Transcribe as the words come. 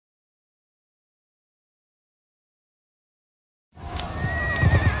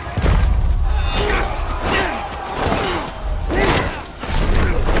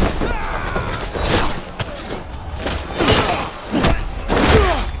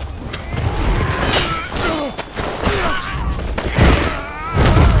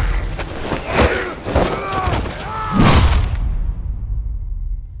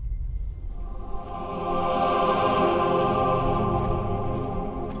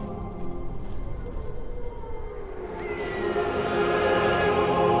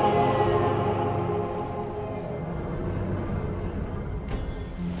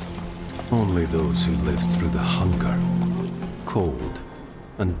those who lived through the hunger, cold,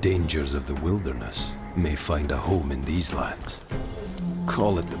 and dangers of the wilderness may find a home in these lands.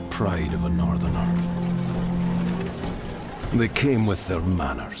 Call it the pride of a northerner. They came with their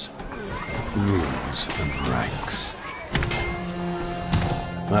manners, rules, and ranks.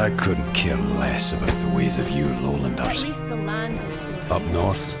 I couldn't care less about the ways of you lowlanders. At least the lands are still... Up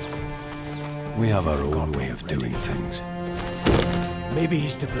north, we have our own way of doing things. Maybe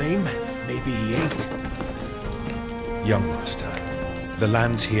he's to blame, maybe he ain't. Young master, the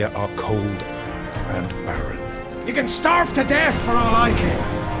lands here are cold and barren. You can starve to death for all I care.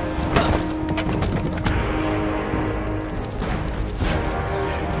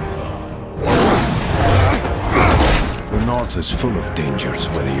 The north is full of dangers,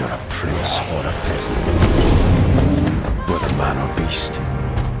 whether you're a prince or a peasant. Whether man or beast,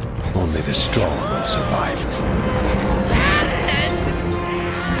 only the strong will survive.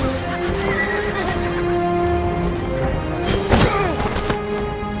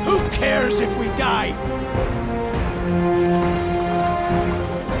 Who cares if we die?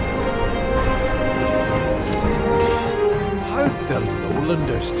 How'd the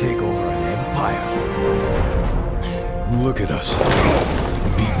lowlanders take over an empire? Look at us.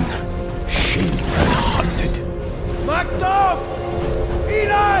 Beaten, shamed, and hunted. Macduff!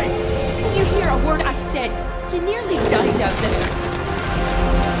 Eli! Did you hear a word I said? You nearly died out there.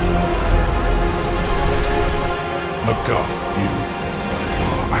 Macduff, you